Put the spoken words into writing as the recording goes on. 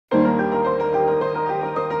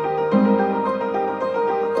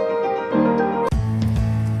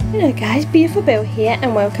Hello guys, Beautiful Bill here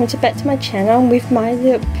and welcome back to my channel with my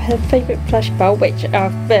favourite plush bolt, which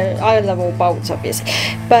I love all bolts obviously,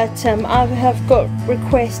 but I have got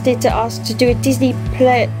requested to ask to do a Disney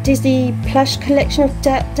plush collection of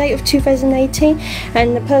date of 2018,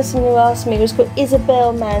 and the person who asked me was called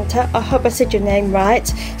Isabel Manta. I hope I said your name right,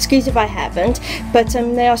 excuse if I haven't, but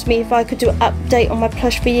they asked me if I could do an update on my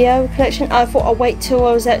plush video collection. I thought I'd wait till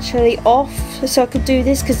I was actually off so I could do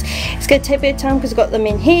this, because it's going to take a bit of time, because I've got them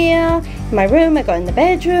in here, in my room, I got in the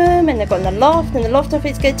bedroom, and I got in the loft, and the loft of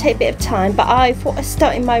it's going to take a bit of time, but I thought I'd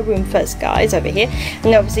start in my room first guys, over here.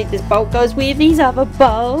 And obviously this bolt goes with these other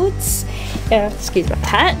bolts, excuse my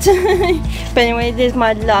hat. But anyway, there's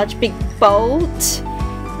my large big bolt,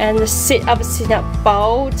 and the other sit up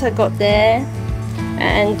bolt I got there,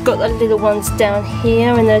 and got the little ones down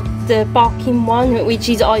here, and the barking one, which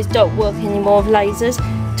his eyes don't work anymore with lasers,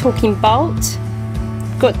 talking bolt.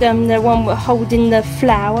 Got them the one we're holding the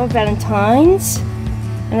flower, Valentine's,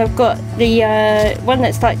 and I've got the one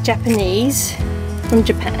that's like Japanese from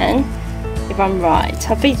Japan, if I'm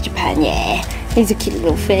right. I think it's Japan, yeah. He's a cute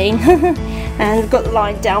little thing. And I've got the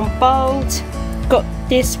lying down bolt. Got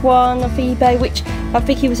this one off eBay, which I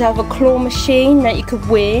think it was out of a claw machine that you could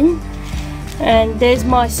win. And there's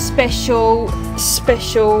my special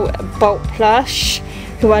bolt plush,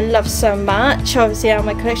 who I love so much, obviously out of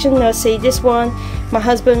my collection. Now see this one, my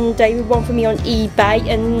husband David won for me on eBay,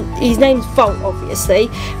 and his name's Volt obviously,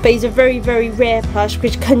 but he's a very rare plush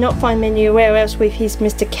which cannot find anywhere else with his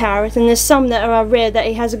Mr. Carrot, and there's some that are rare that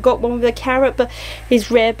he hasn't got one with a carrot, but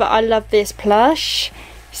he's rare. But I love this plush,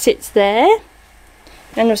 sits there,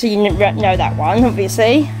 and also you know that one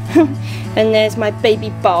obviously. And there's my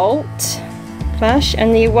baby Bolt plush,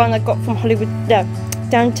 and the one I got from Hollywood,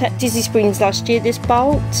 down to Disney Springs last year, this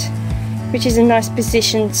bolt, which is a nice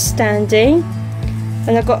position standing.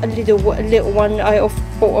 And I got a little one I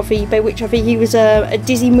bought off eBay, which I think he was a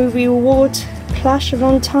Disney Movie Award plush a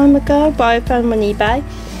long time ago, but I found him on eBay.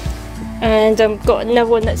 And I've got another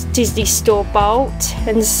one that's Disney Store bolt,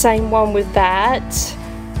 and the same one with that.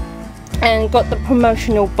 And got the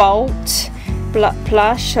promotional bolt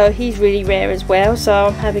plush, so he's really rare as well, so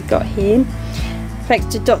I'm happy got him. Thanks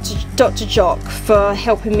to Dr. Jock for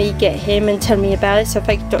helping me get him and telling me about it, so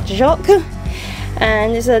thank you Dr. Jock.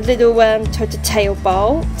 And there's a little tail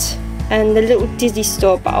bolt, and the little Disney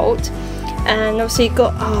Store bolt, and obviously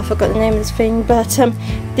got, I forgot the name of this thing, but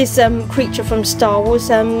this creature from Star Wars,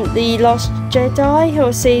 The Last Jedi,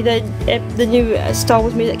 obviously the new Star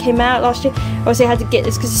Wars movie that came out last year. Obviously I had to get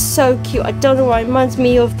this because it's so cute. I don't know why, it reminds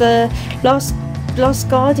me of the Last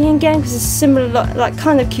Guardian game, because it's similar, like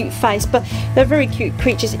kind of cute face, but they're very cute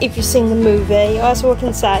creatures if you've seen the movie, that's all I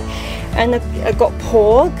can say. And I got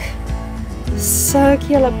Porg, so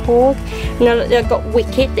cute, I love Porg. And I got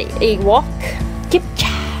Wicket the Ewok,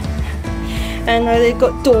 and I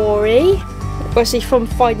got Dory, obviously from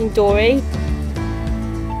Finding Dory,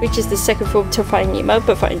 which is the second film to Finding Nemo,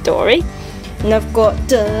 but Finding Dory. And I've got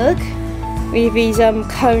Doug with his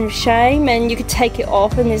cone shame, and you could take it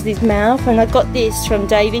off, and there's his mouth. And I got this from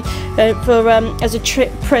Davey for as a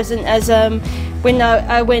trip present, as when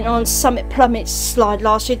I went on Summit Plummet slide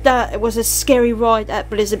last year. That was a scary ride at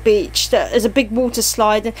Blizzard Beach. There's a big water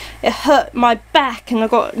slide, and it hurt my back, and I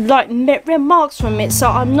got like red marks from it, so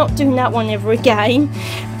I'm not doing that one ever again.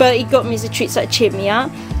 But he got me as a treat, so it cheered me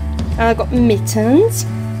up. And I got Mittens,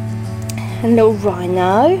 a little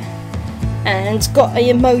rhino, and got a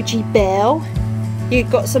emoji bell. I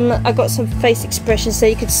got some face expressions, so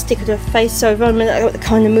you could stick it to her face. So if I'm in the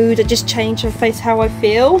kind of mood, I just change her face how I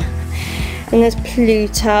feel. And there's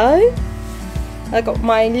Pluto. I got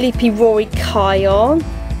my Leapy Rory Kion.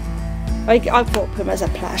 I thought him as a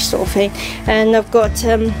plush sort of thing. And I've got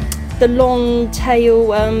the long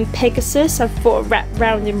tail Pegasus. I've got wrapped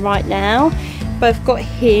around him right now, but I've got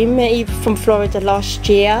him from Florida last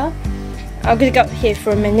year. I'm gonna go up here for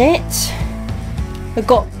a minute. I've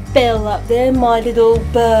got Belle up there, my little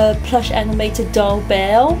plush animated doll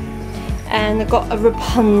Belle, and I've got a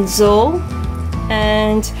Rapunzel,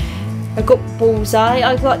 and I've got Bullseye.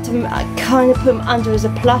 I'd like to kind of put him under as a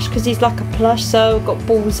plush because he's like a plush, so I've got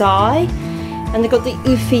Bullseye. And I've got the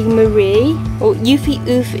Oofy Marie, or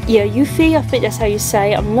Eufy, I think that's how you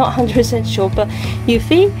say it, I'm not 100% sure, but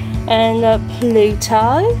Eufy. And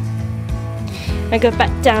Pluto. I go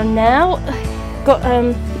back down now. Got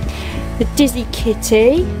the Disney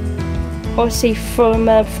Kitty, obviously from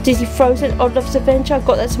Disney Frozen Odd Love's Adventure. I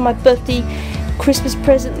got that to my birthday Christmas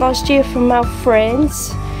present last year from our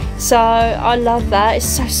friends, so I love that, it's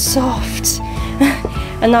so soft.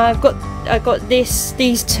 And I've got I got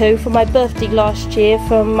these two for my birthday last year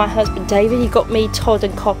from my husband David. He got me Todd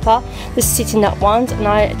and Copper, the sitting up ones, and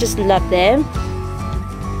I just love them.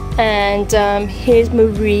 And here's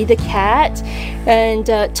Marie the cat, and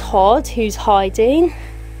Todd, who's hiding.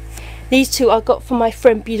 These two I got from my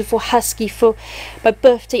friend Beautiful Husky for my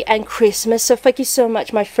birthday and Christmas. So thank you so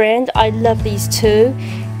much, my friend. I love these two.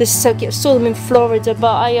 This is so cute. I saw them in Florida,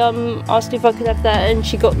 but I asked if I could have that, and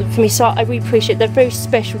she got them for me. So I really appreciate it. They're very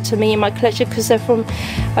special to me in my collection because they're from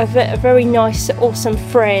a very nice, awesome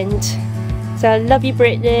friend. So I love you,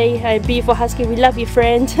 Brittany. Beautiful Husky, we love you,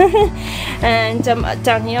 friend. And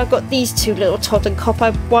down here I got these two little Todd and Copper. I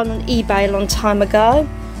won on eBay a long time ago.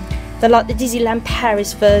 They're like the Disneyland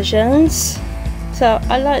Paris versions. So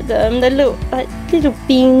I like them. They look like little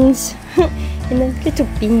beans. In the little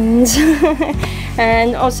beans.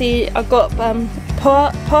 And obviously I got I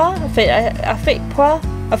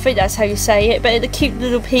think that's how you say it, but the cute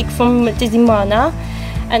little pig from Disney Moana.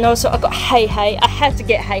 And also I got Hey Hey. I had to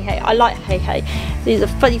get Hey Hey. I like Hey Hey. These are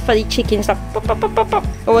funny chickens like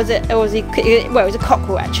or was it well, it was a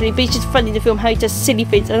cockerel actually, but it's just funny in the film how he does silly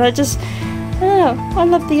things, and I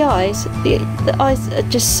love the eyes. The eyes are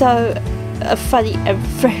just so funny and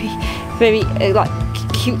very like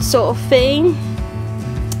cute sort of thing.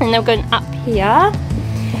 And now going up here,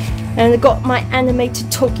 and I got my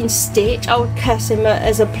animated talking Stitch. I would class him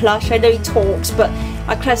as a plush. I know he talks, but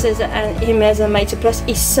I class him as a animated plush.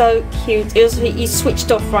 He's so cute. He's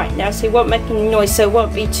switched off right now, so he won't make any noise, so it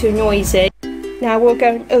won't be too noisy. Now we're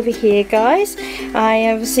going over here, guys. I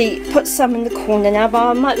obviously put some in the corner now, but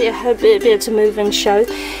I might be able to move and show.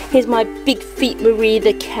 Here's my Big Feet Marie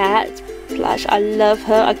the cat plush. I love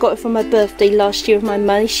her. I got it for my birthday last year with my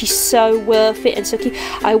money. She's so worth it and so cute.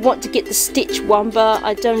 I want to get the Stitch one, but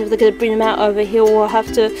I don't know if they're going to bring them out over here, or I'll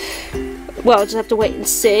have to, well, I'll just have to wait and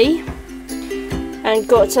see. And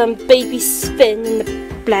got some Baby Spin in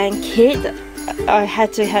the blanket. I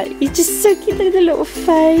had to have. He's just so cute. Look at the little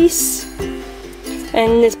face.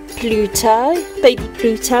 And there's Pluto, baby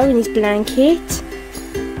Pluto in his blanket.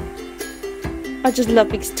 I just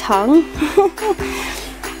love his tongue.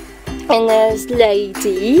 And there's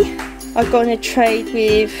Lady. I got in a trade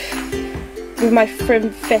with my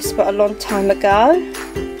friend Vespa a long time ago.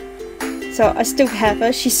 So I still have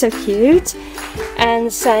her, she's so cute. And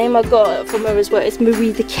the same I got from her as well, it's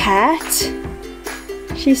Marie the cat.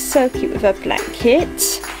 She's so cute with her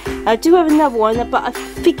blanket. I do have another one, but I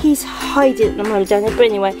think he's hiding at the moment down there. But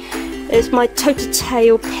anyway, it's my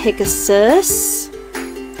Totatail Pegasus,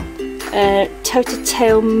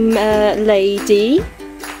 Totatail Lady,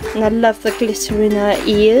 and I love the glitter in her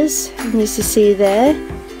ears. You can see there.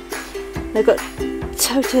 I've got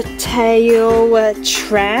Totatail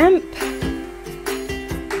Tramp,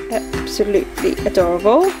 absolutely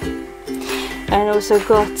adorable. And also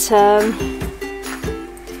got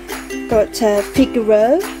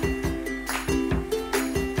Figaro.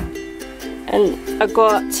 And I've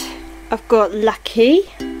got Lucky.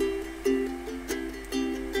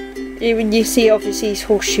 Even you see obviously his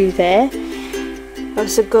horseshoe there. I've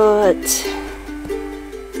also got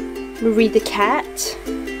Marie the cat.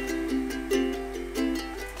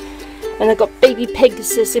 And I've got Baby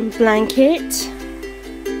Pegasus in blanket.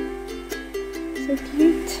 So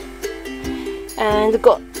cute. And I've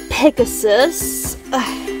got Pegasus.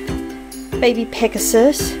 Baby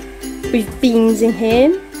Pegasus with beans in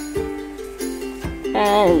him.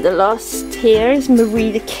 And the last here is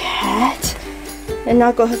Marie the cat, and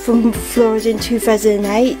I got her from Florida in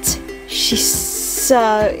 2008. She's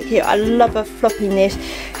so cute. I love her floppiness.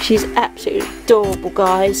 She's absolutely adorable,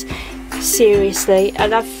 guys, seriously.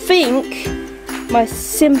 And I think my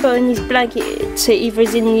Simba in his blanket either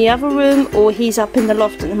is in the other room or he's up in the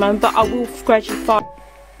loft at the moment, but I will gradually find.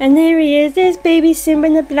 And there he is, there's baby Simba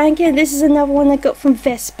in the blanket. And this is another one I got from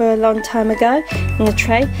Vespa a long time ago in the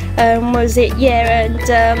tray. Was it? Yeah,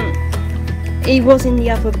 and he was in the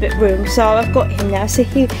other bit room, so I've got him now. So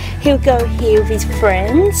he'll go here with his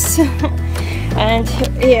friends. And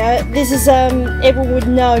yeah, this is everyone would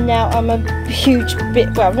know now I'm a huge bit,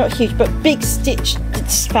 well not huge, but big Stitch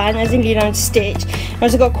fan, as in, you know, Stitch. I've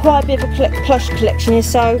also got quite a bit of a plush collection here,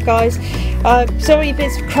 so guys, sorry if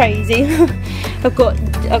it's crazy. I've got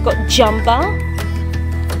Jumba,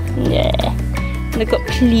 yeah, and I've got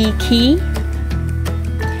Pleaky,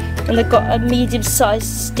 and I've got a medium-sized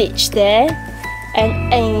Stitch there,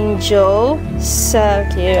 and Angel, so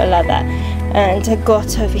cute, I love that. And I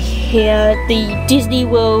got over here the Disney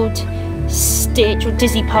World Stitch, or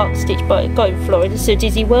Disney Park Stitch, but I got in Florida, so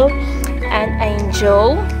Disney World, and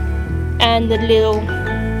Angel, and the little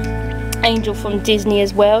Angel from Disney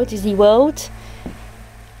as well, Disney World.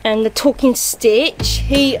 and the talking Stitch.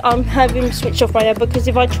 I'm having him switched off right now because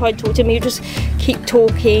if I try to talk to him, he'll just keep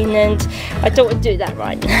talking, and I don't want to do that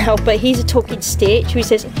right now. But he's a talking Stitch. He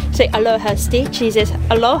says, say aloha Stitch. He says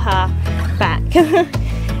aloha back.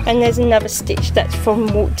 And there's another Stitch that's from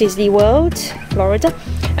Walt Disney World, Florida.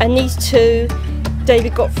 And these two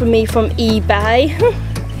David got from me from eBay.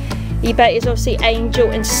 eBay is obviously Angel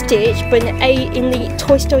and Stitch, but in the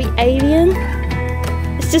Toy Story Alien.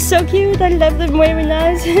 It's just so cute. I love them wearing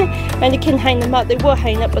those. And you can hang them up. They were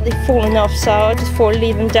hanging up, but they've fallen off, so I just thought I'd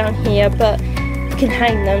leave them down here, but you can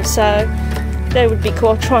hang them, so they would be cool.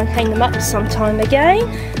 I'll try and hang them up sometime again.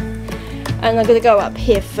 And I'm going to go up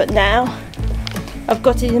here for now. I've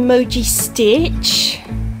got an emoji Stitch.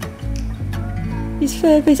 His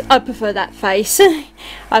fur face. I prefer that face.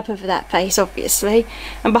 I prefer that face, obviously.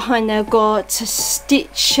 And behind there I've got a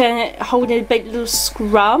Stitch holding a big little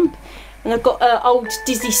scrump. And I've got an old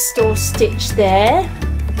Disney Store Stitch there.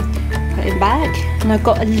 Put him back. And I've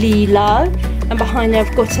got a Lilo. And behind there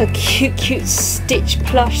I've got a cute Stitch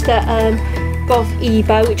plush that got off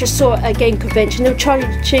eBay, which I saw at a game convention. They were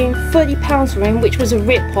charging £30 for him, which was a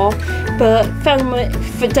rip-off. But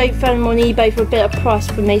Dave found him on eBay for a better price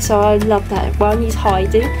for me, so I love that one. He's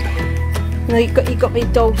hiding. And he got me a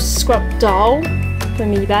doll, scrub doll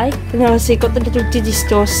from eBay. And obviously got the little Disney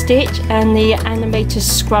Store Stitch and the animator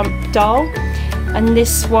Scrump doll. And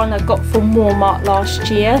this one I got from Walmart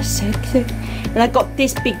last year. So, and I got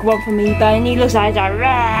this big one from eBay, and he looks like that.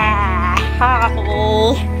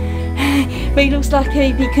 But he looks like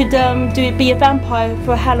if he could be a vampire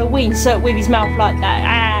for Halloween, so with his mouth like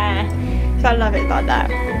that. So I love it like that.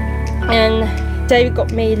 And David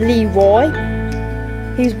got me Leroy.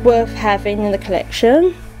 He's worth having in the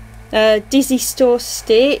collection. Disney Store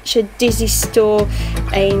Stitch, a Disney Store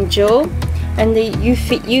Angel, and the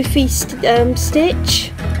Yuffie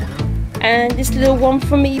Stitch. And this little one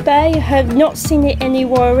from eBay, I have not seen it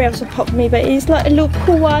anywhere else apart from eBay. It's like a little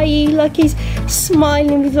kawaii, like he's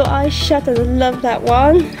smiling with little eyes shut, and I love that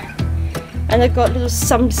one. And I've got little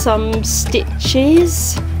Sum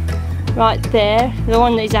Stitches right there. The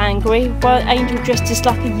one that's angry, one angel dressed just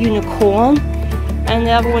like a unicorn, and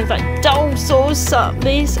the other one's like dinosaurs,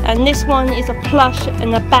 something. And this one is a plush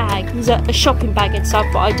and a bag. There's a shopping bag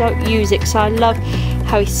inside, but I don't use it because I love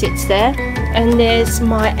how he sits there. And there's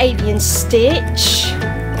my alien Stitch.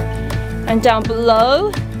 And down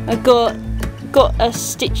below I got a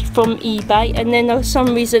Stitch from eBay, and then for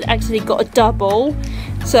some reason actually got a double,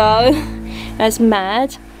 so that's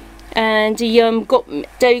mad. And David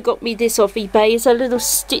got me this off eBay. It's a little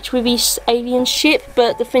Stitch with his alien ship,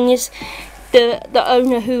 but the thing is, the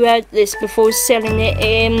owner who had this before was selling it,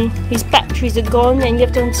 his batteries are gone, and you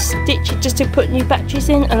have to unstitch it just to put new batteries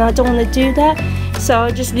in, and I don't want to do that, so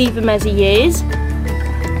I'll just leave him as he is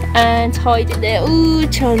and hide it there. Ooh,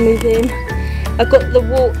 try and move him. I got the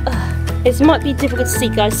Walt. It might be difficult to see,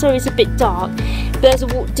 guys. Sorry, it's a bit dark. But there's a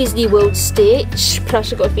Walt Disney World Stitch.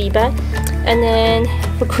 Plus, I got a eBay. And then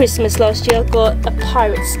for Christmas last year, I got a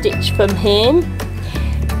Pirate Stitch from him.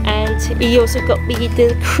 And he also got me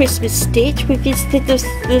the Christmas Stitch with his the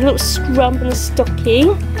little scrump and the stocking.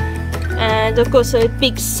 And I've got also a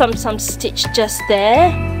big Sum Stitch just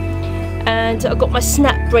there. And I've got my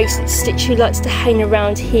Snap Bracelet Stitch who likes to hang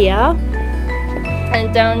around here.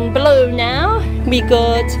 And down below now we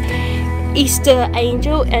got Easter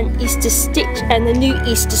Angel and Easter Stitch, and the new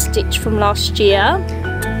Easter Stitch from last year.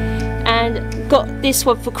 And got this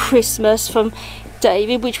one for Christmas from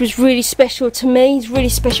David, which was really special to me. He's really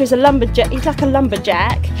special. He's a lumberjack. He's like a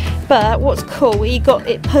lumberjack, but what's cool, he got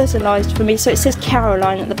it personalised for me, so it says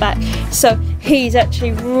Caroline at the back. So he's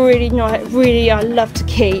actually really nice, really I love to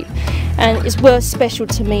keep, and it's worth special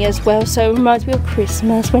to me as well, so it reminds me of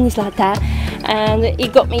Christmas when he's like that. And he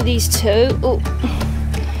got me these two. Ooh.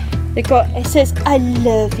 It says I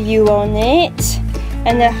love you on it,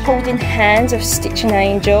 and they're holding hands of Stitch and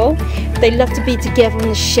Angel. They love to be together on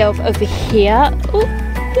the shelf over here. Oh,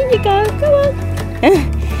 here you go, on.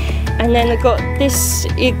 And then I got this,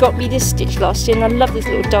 it got me this Stitch last year, and I love this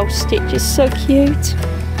little doll Stitch, it's so cute.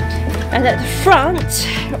 And at the front,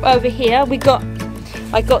 over here,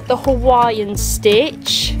 I got the Hawaiian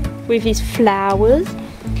Stitch with his flowers.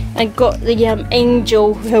 I got the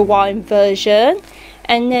Angel Hawaiian version.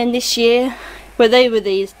 And then this year, well, they were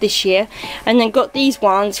these this year, and then got these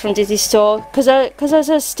ones from Disney Store because as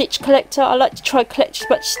a Stitch collector, I like to try collect as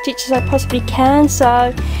much Stitch as I possibly can.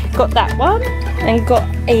 So got that one and got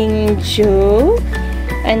Angel,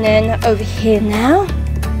 and then over here now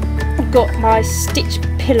I've got my Stitch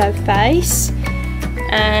pillow face,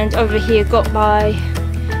 and over here got my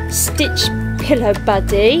Stitch pillow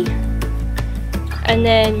buddy, and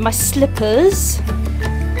then my slippers.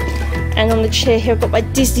 And on the chair here I've got my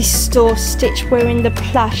Disney Store Stitch wearing the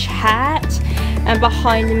plush hat, and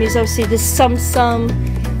behind him is obviously the Sum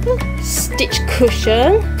Stitch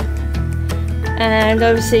cushion, and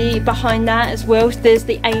obviously behind that as well there's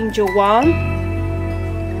the angel one,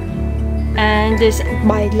 and there's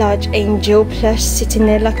my large angel plush sitting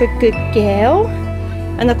there like a good girl,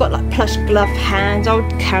 and I've got like plush glove hands, I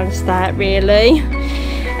would count that really.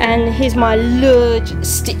 And here's my large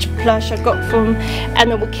Stitch plush I got from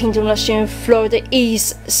Animal Kingdom last year in Florida.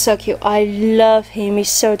 He's so cute. I love him. He's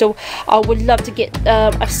so adorable. I would love to get,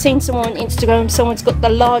 I've seen someone on Instagram, someone's got the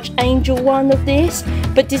large angel one of this,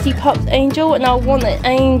 but Disney Parks angel, and I want an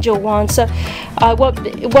angel one. So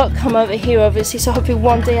it won't come over here obviously, so hopefully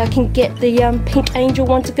one day I can get the pink angel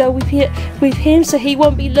one to go with him, so he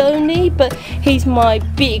won't be lonely. But he's my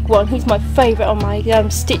big one. He's my favourite on my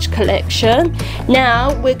Stitch collection.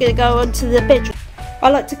 Now we're going to go on to the bedroom. I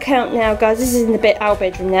like to count now, guys. This is in our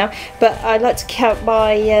bedroom now, but I like to count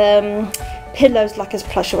my pillows like as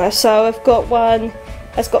plush away. So I've got one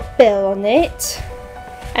that's got Belle on it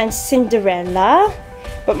and Cinderella,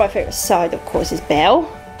 but my favourite side of course is Belle.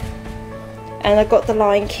 And I've got the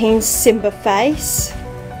Lion King Simba face,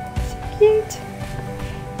 so cute.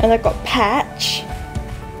 And I've got Patch,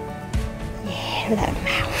 yeah, with that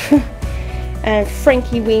mouth. And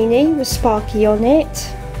Frankie Weenie with Sparky on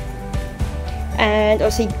it. And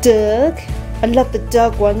obviously Doug. I love the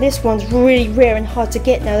Doug one. This one's really rare and hard to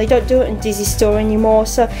get now. They don't do it in Disney Store anymore,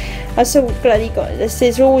 so I'm so glad he got this.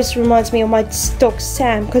 It always reminds me of my dog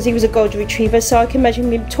Sam, because he was a golden retriever, so I can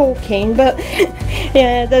imagine him talking. But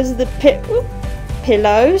yeah, those are the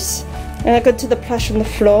pillows. And I go to the plush on the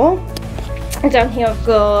floor. And down here I've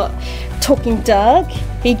got Talking Doug.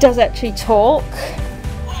 He does actually talk.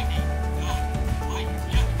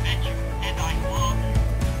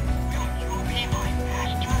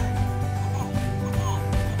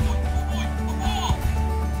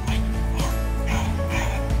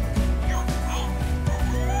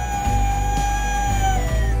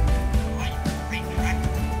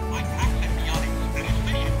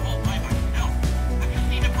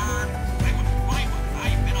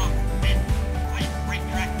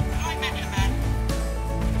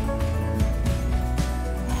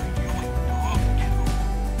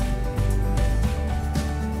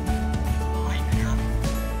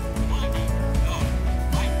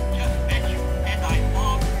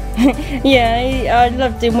 Yeah, I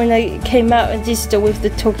loved him when they came out and just with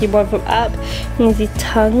the talking one from Up, and his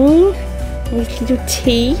tongue, and his little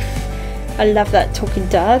teeth. I love that Talking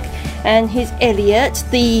Doug. And here's Elliot,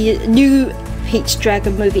 the new Peach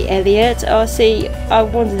Dragon movie Elliot. I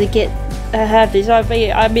wanted to get have this. I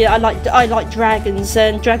mean I like dragons,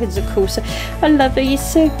 and dragons are cool, so I love it.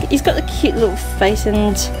 He's got a cute little face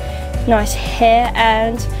and nice hair.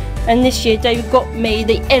 And this year they got me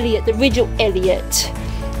the Elliot, the original Elliot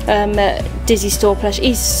Disney Store plush.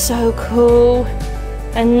 He's so cool,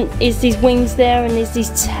 and is these wings there, and there's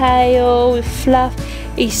this tail with fluff.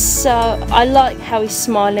 I like how he's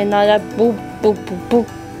smiling like that.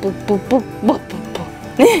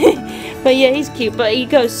 But yeah, he's cute, but he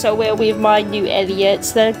goes so well with my new Elliot.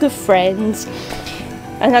 They're good friends.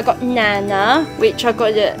 And I got Nana, which I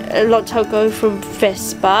got a long time ago from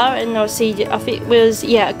Vespa, and obviously I think it was,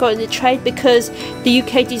 yeah, I got in the trade because the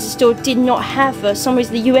UK Disney Store did not have her. For some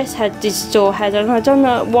reason the US Disney Store had her, and I don't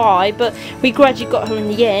know why, but we gradually got her in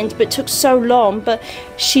the end, but it took so long. But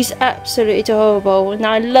she's absolutely adorable, and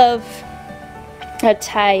I love her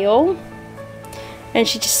tail, and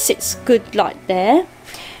she just sits good like there.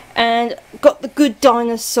 And got the Good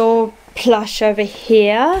Dinosaur plush over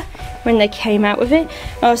here when they came out with it.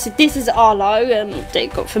 Oh, so this is Arlo, they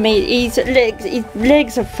got for me. His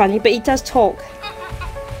legs are funny, but he does talk.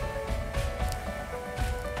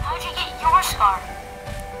 How'd you get your scarf?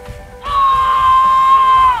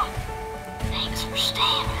 Thanks for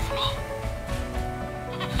staying with me.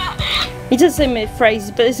 He does say many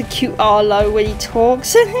phrases, but it's a cute Arlo when he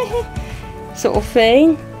talks, sort of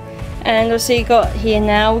thing. And also you got here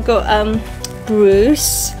now, we've got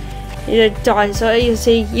Bruce, the dinosaur.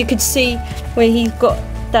 You can see where he's got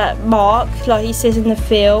that mark, like he says in the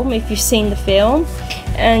film, if you've seen the film.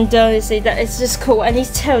 And see, that is just cool. And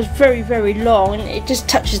his tail is very, very long, and it just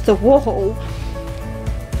touches the wall.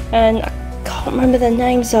 And I can't remember their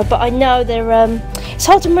names though, but I know they're it's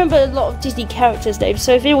hard to remember a lot of Disney characters' names,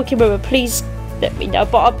 so if anyone can remember, please let me know.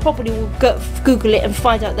 But I probably will Google it and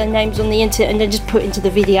find out their names on the internet and then just put it into the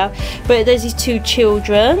video. But there's these two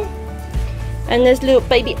children, and there's little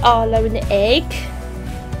baby Arlo in the egg.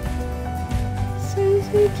 So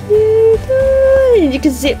So cute. Oh, and you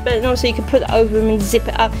can zip it, and also you can put it over him and zip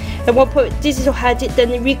it up. At one point Digital had it, then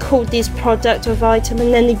they recalled this product or item,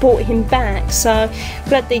 and then they brought him back, so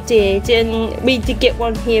glad they did. And we did get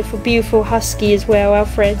one here for beautiful Husky as well, our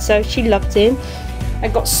friend, so she loved him. I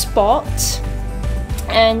got Spot,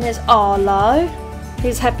 and there's Arlo.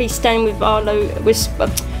 He's happy staying with Arlo with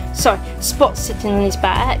Spot sitting on his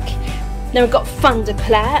back. Then we've got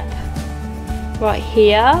Thunderclap right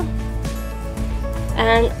here,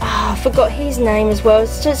 and I forgot his name as well.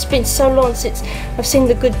 It's just been so long since I've seen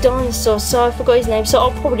The Good Dinosaur, so I forgot his name, so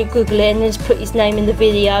I'll probably Google it and just put his name in the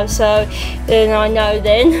video, so then I know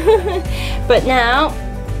then. But now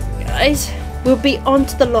guys, we'll be on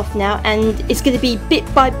to the loft now, and it's going to be bit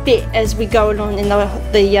by bit as we go along in the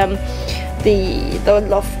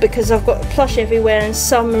loft, because I've got plush everywhere and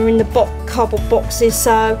some are in the cardboard boxes,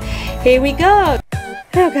 so here we go.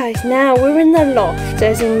 Hello guys, now we're in the loft,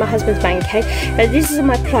 as in my husband's man cave. This is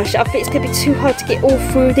my plush. I think it's going to be too hard to get all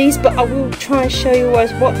through these, but I will try and show you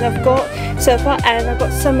what I've got so far, and I've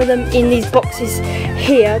got some of them in these boxes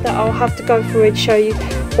here that I'll have to go through and show you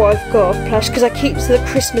what I've got of plush, because I keep the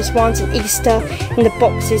Christmas ones and Easter in the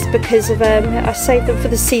boxes because of I save them for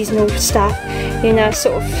the seasonal stuff, you know,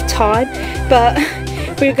 sort of time. But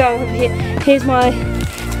we'll go over here. Here's my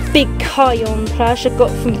big Kion plush I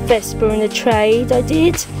got from Vespa in a trade I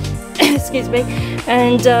did. Excuse me.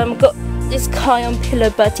 And got this Kion pillow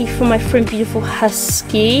buddy from my friend Beautiful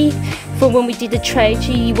Husky from when we did the trade.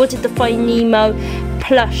 She wanted the Find Nemo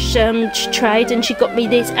plush trade, and she got me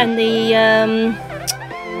this and the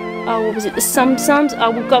oh, what was it, the Sums. I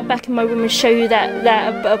will go back in my room and show you that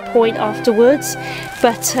at a point afterwards.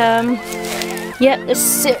 But yeah, the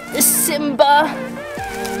Simba,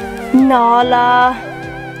 Nala,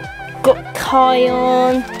 got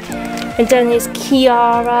Kion, and then there's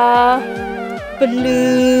Kiara,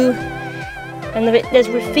 Baloo, and there's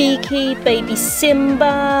Rafiki, baby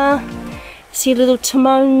Simba. See a little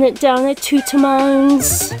Timon down there, 2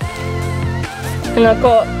 Timons. And I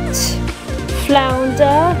got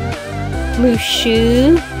Flounder,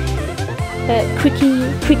 Mushu,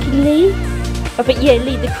 Cricky Lee. But yeah,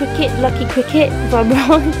 Lee the Cricket, Lucky Cricket, if I'm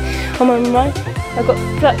right. I'm right. I've got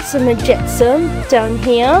Flotsam and Jetsam down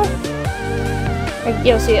here.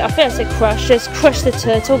 You'll see, I think I said Crush. There's Crush the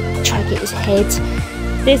Turtle. Try to get his head.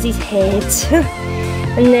 There's his head.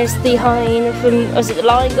 And there's the hyena from, was it the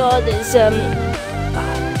Lion Guard? There's I'm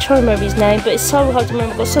trying to remember his name, but it's so hard to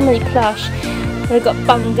remember. I've got so many plush. And I've got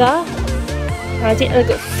Bunga. And I've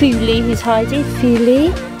got Fuli, who's hiding.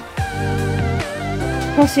 Fuli.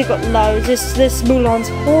 Also, you've got loads. There's Mulan's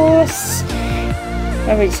horse. I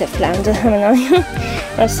already said Flounder, haven't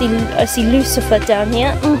I? I see Lucifer down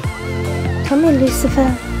here. Come here,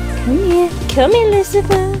 Lucifer. Come here,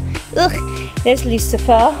 Lucifer. Ugh, there's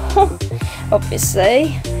Lucifer,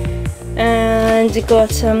 obviously. And you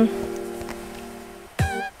got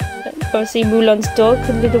obviously Mulan's dog,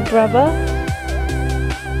 little brother.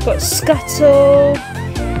 Got Scuttle,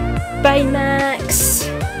 Baymax.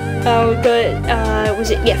 Oh, we got was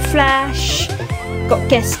it? Yeah, Flash. Got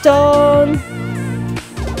Gaston.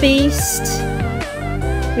 Beast,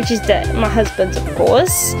 which is my husband, of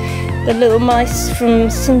course. The little mice from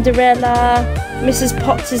Cinderella. Mrs.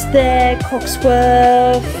 Potts is there.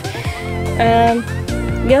 Cogsworth.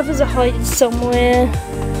 The others are hiding somewhere.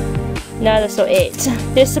 No, that's not it.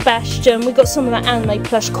 There's Sebastian. We've got some of that anime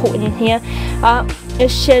plush caught in here.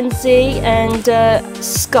 There's Shenzi and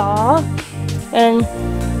Scar. And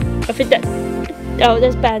I think that. Oh,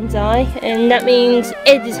 there's Bandai, and that means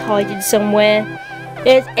Ed is hiding somewhere.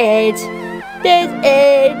 There's Ed. There's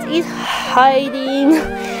Ed. He's hiding.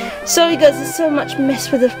 Sorry guys, there's so much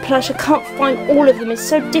mess with the plush. I can't find all of them. It's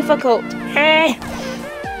so difficult. And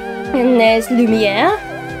there's Lumiere.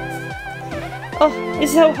 Oh,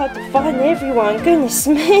 it's so hard to find everyone. Goodness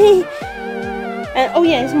me. And oh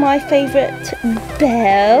yeah, it's my favourite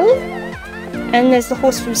Belle. And there's the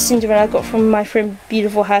horse from Cinderella I got from my friend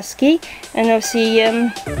Beautiful Husky. And obviously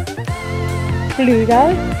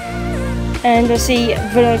Ludo. And obviously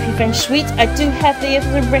Vanellope French Sweet. I do have the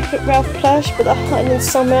other Wreck-It Ralph plush, but the Highland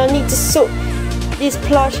Summer. I need to sort this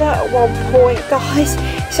plush out at one point, guys.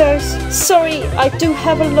 So sorry, I do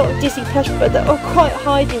have a lot of Disney plush, but they're all quite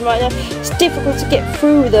hiding right now. It's difficult to get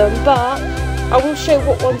through them, but I will show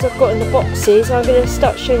what ones I've got in the boxes. I'm going to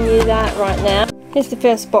start showing you that right now. Here's the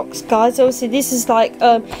first box, guys. Obviously this is like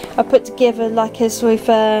I put together like a sort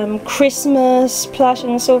of Christmas plush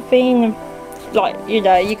and sort of thing, and like, you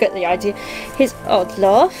know, you get the idea. Here's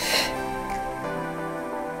Oddloff.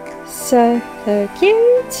 So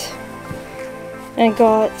cute. And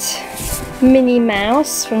got Minnie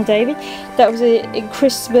Mouse from David. That was in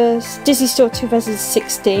Christmas, Disney Store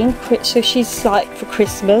 2016. So she's like for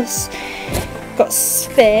Christmas. Got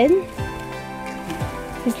Sven.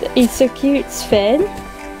 He's so cute, Sven.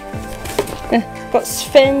 Got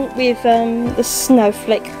Sven with the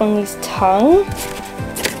snowflake on his tongue.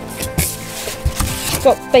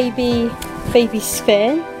 Got baby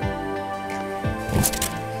Sven.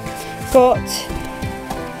 Got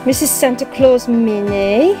Mrs. Santa Claus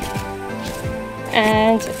Minnie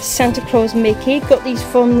and Santa Claus Mickey. Got these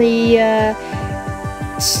from the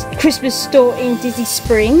Christmas store in Disney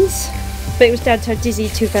Springs, but it was Downtown Disney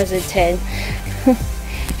 2010.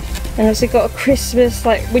 And also got a Christmas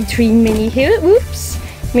like wintry mini here. Whoops,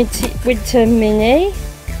 winter mini.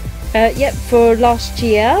 Yep, for last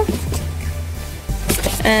year.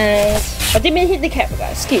 And I didn't mean to hit the camera,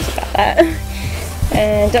 guys. Excuse about that.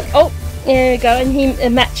 And oh, there we go. And he a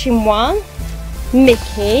matching one,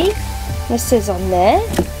 Mickey. It says on there.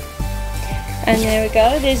 And there we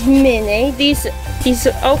go. There's Minnie. These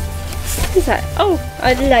oh. What is that? Oh,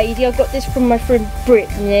 a lady. I got this from my friend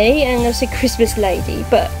Brittany, and I say Christmas lady,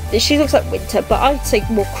 but she looks like winter, but I'd say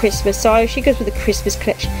more Christmas, so she goes with the Christmas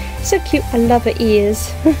collection. So cute. I love her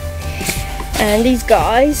ears. And these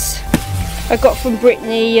guys I got from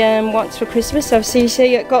Brittany once for Christmas. So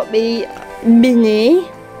she got me Minnie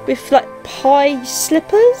with like pie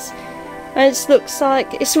slippers. And it looks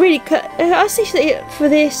like it's really I see for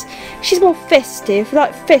this she's more festive,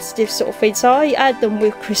 like festive sort of thing, so I add them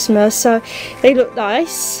with Christmas, so they look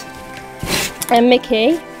nice. And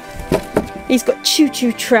Mickey, he's got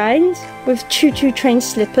choo-choo trains with choo-choo train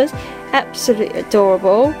slippers, absolutely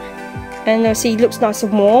adorable. And obviously he looks nice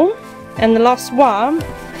and warm. And the last one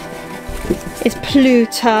is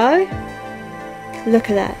Pluto. Look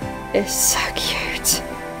at that, it's so cute.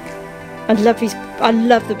 I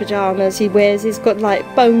love the pajamas he wears. He's got like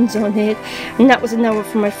bones on it, and that was another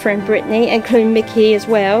from my friend Brittany, including Mickey as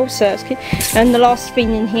well, so that's cute. And the last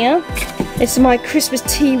thing in here is my Christmas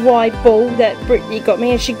TY ball that Brittany got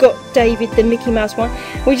me, and she got David the Mickey Mouse one.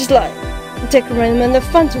 We just like decorate them, and they're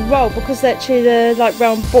fun to roll because actually they're like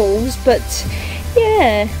round balls. But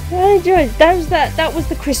yeah, I enjoyed it. That was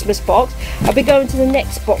the Christmas box. I'll be going to the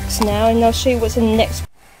next box now, and I'll show you what's in the next.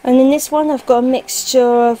 And in this one I've got a mixture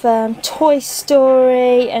of Toy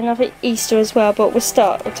Story and I think Easter as well, but we'll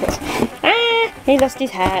start with Toy Story. Ah! He lost his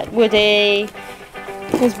hat, Woody.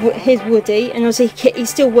 Here's Woody, and obviously he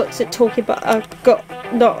still works at Talking, but I've got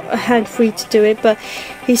not a hand free to do it, but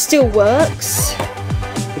he still works.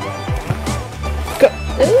 Got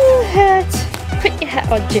hat. Put your hat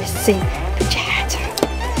on, Jessie. Put your hat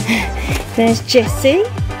on. There's Jessie.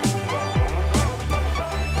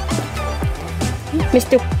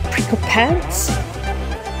 Mr. Prickle Pants,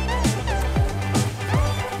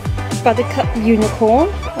 Buttercup the Unicorn.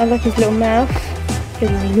 I like his little mouth.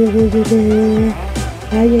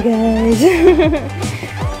 Hi you guys.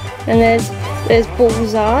 And there's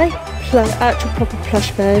Bullseye, actual proper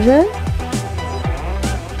plush version.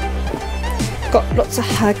 Got lots of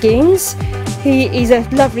huggings. He's a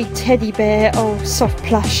lovely teddy bear. Oh, soft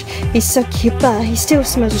plush. He's so cute, but he still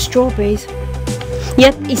smells of strawberries.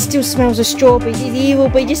 Yep, he still smells of strawberries. He's evil,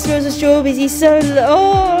 but he just smells of strawberries. He's so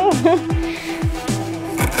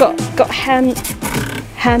got Ham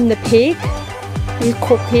the pig. He's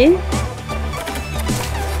cooking.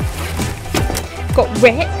 Got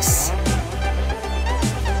Rex.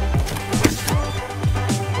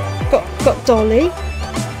 Got Dolly.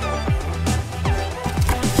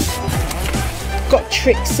 Got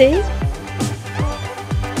Trixie.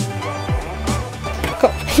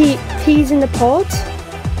 Got Peas in the Pod.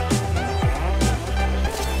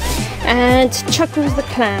 And Chuckles the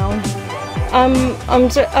Clown.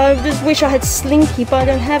 I just wish I had Slinky, but I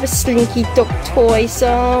don't have a Slinky dog toy,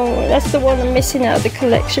 so that's the one I'm missing out of the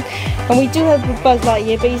collection. And we do have a Buzz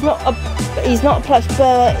Lightyear, but he's not a plush,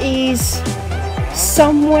 but he's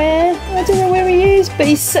somewhere. I don't know where he is, but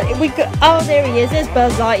oh, there he is. There's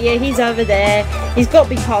Buzz Lightyear. He's over there. He's got to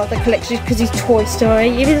be part of the collection because he's Toy Story.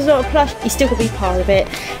 If he's not a plush, he's still got to be part of it.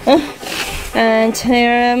 And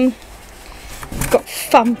here got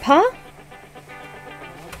Thumper.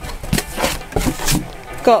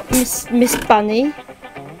 Got Miss Bunny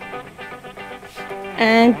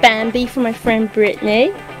and Bambi from my friend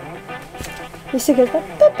Brittany. This goes, but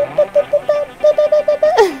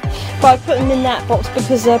I put them in that box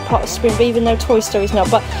because they're part of Spring, but even though Toy Story's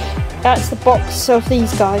not. But that's the box of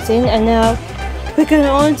these guys in, and now we're going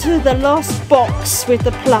on to the last box with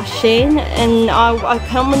the plush in, and I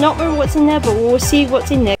can't not remember what's in there, but we'll see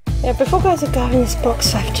what's in there. Yeah, before guys I go in this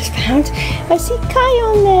box I've just found, I see Kai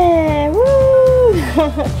on there. Woo!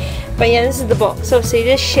 But yeah, this is the box. Obviously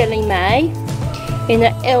there's Shelley May in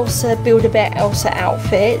an Elsa, Build About Elsa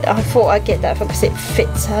outfit. I thought I'd get that because it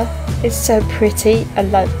fits her. It's so pretty. I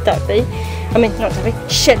love Duffy. I mean, not Duffy,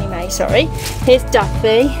 Shelley May, sorry. Here's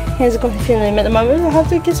Duffy. Here's got a feeling at the moment. I have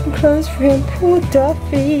to get some clothes for him. Poor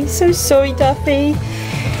Duffy. So sorry, Duffy.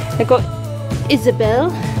 I got Isabel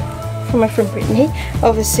from my friend Brittany,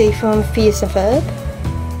 obviously from Phineas and Ferb.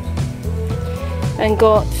 And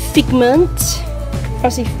got Figment.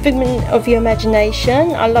 Obviously, Figment of Your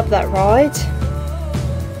Imagination. I love that ride.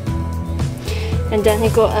 And then he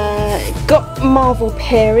got Marvel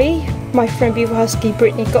Perry. My friend Beautiful Husky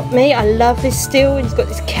Brittany got me. I love this still. He's got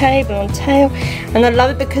this cable on tail, and I love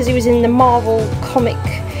it because he was in the Marvel comic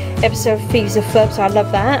episode of Thieves of Ferb, so I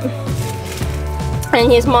love that.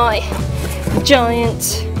 And here's my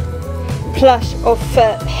giant plush of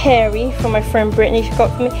Harry from my friend Brittany. She got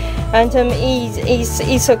for me, and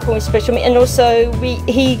he's so cool and special. And also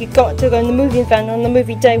he got to go in the moving van on the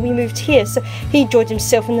movie day we moved here, so he enjoyed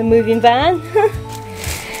himself in the moving van.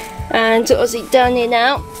 And obviously down here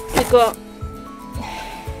now we've got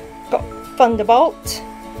Thunderbolt.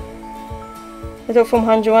 The dog from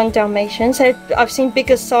 101 Dalmatians. So I've seen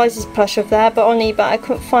bigger sizes plush of that, but on eBay I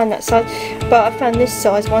couldn't find that size. But I found this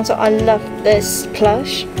size one, so I love this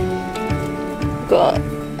plush. Got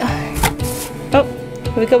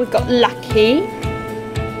here we go. We've got Lucky.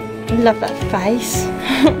 Love that face.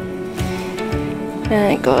 And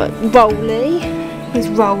I got Rolly. Here's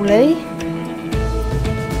Rolly.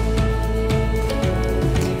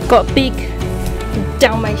 Got a big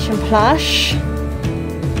Dalmatian plush.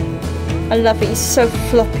 I love it. He's so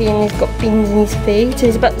floppy and he's got beans in his feet.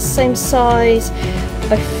 He's about the same size,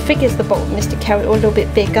 I think, as the bottle of Mr. Carrot, or a little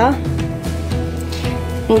bit bigger.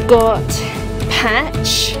 We've got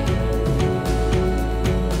Patch.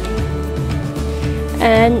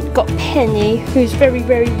 And got Penny, who's very,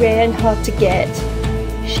 very rare and hard to get.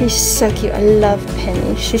 She's so cute. I love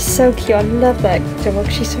Penny. She's so cute. I love that dog.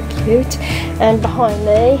 She's so cute. And behind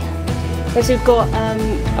me, we've got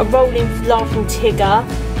a rolling, laughing Tigger,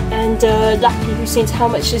 and Lucky, who sings "How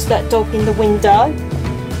Much Is That Dog" in the window.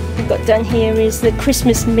 We've got down here is the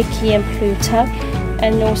Christmas Mickey and Pluto,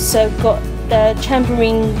 and also got the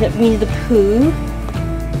Tambourine Winnie the Pooh.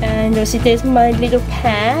 And also there's my little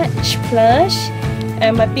Patch plush,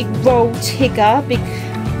 and my big roll Tigger, big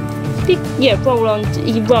roll on.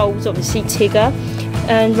 He rolls, obviously, Tigger.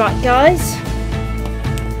 And right, guys,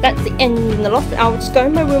 that's the end of the loft. I'll just go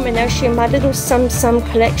in my room and I'll show you my little Sum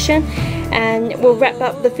collection, and we'll wrap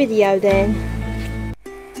up the video then.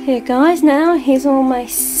 Here, guys, now here's all my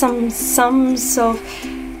sums of,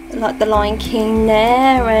 like, the Lion King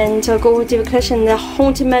there, and I've got all the different collection. The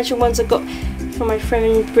Haunted Mansion ones I got from my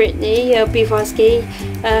friend Brittany, Bivasky,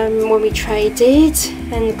 when we traded,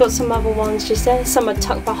 and got some other ones just there. Some are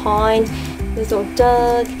tucked behind. There's little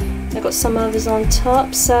Doug. I've got some others on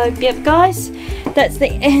top. So yep, guys, that's the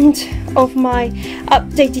end of my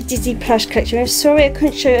updated Disney plush collection. I'm sorry I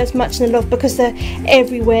couldn't show you as much in the loft because they're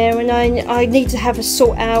everywhere, and I need to have a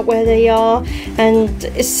sort out where they are and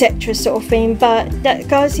etc. sort of thing. But that,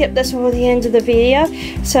 guys, yep, that's all the end of the video.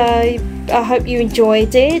 So I hope you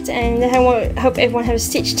enjoyed it, and I hope everyone have a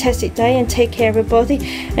stitch-tastic day, and take care, everybody,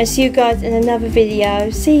 and see you guys in another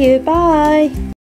video. See you, bye.